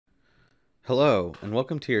Hello, and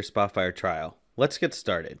welcome to your Spotfire trial. Let's get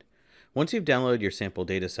started. Once you've downloaded your sample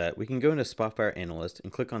dataset, we can go into Spotfire Analyst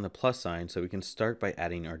and click on the plus sign so we can start by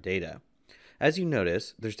adding our data. As you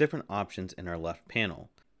notice, there's different options in our left panel.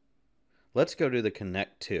 Let's go to the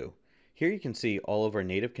Connect To. Here you can see all of our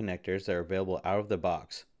native connectors that are available out of the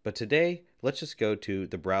box, but today, let's just go to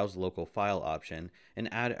the Browse Local File option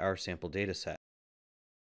and add our sample dataset.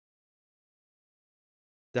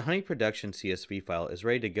 The Honey Production CSV file is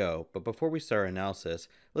ready to go, but before we start our analysis,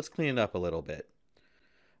 let's clean it up a little bit.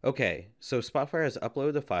 Okay, so Spotfire has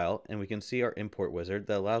uploaded the file, and we can see our import wizard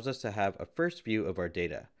that allows us to have a first view of our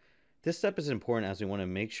data. This step is important as we want to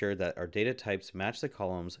make sure that our data types match the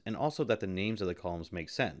columns and also that the names of the columns make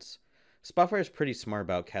sense. Spotfire is pretty smart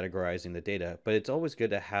about categorizing the data, but it's always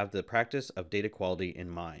good to have the practice of data quality in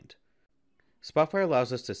mind. Spotfire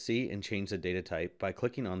allows us to see and change the data type by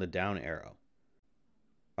clicking on the down arrow.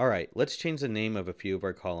 Alright, let's change the name of a few of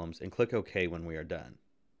our columns and click OK when we are done.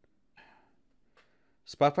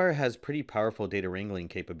 Spotfire has pretty powerful data wrangling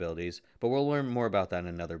capabilities, but we'll learn more about that in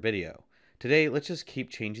another video. Today, let's just keep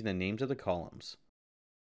changing the names of the columns.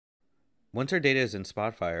 Once our data is in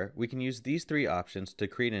Spotfire, we can use these three options to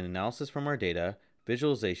create an analysis from our data,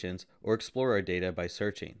 visualizations, or explore our data by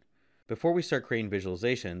searching. Before we start creating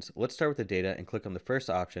visualizations, let's start with the data and click on the first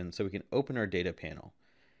option so we can open our data panel.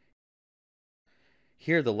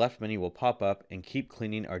 Here, the left menu will pop up and keep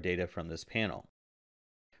cleaning our data from this panel.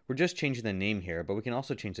 We're just changing the name here, but we can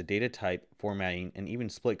also change the data type, formatting, and even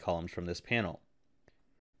split columns from this panel.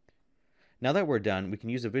 Now that we're done, we can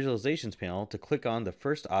use the Visualizations panel to click on the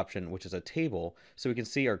first option, which is a table, so we can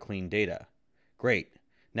see our clean data. Great!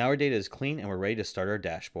 Now our data is clean and we're ready to start our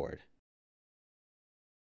dashboard.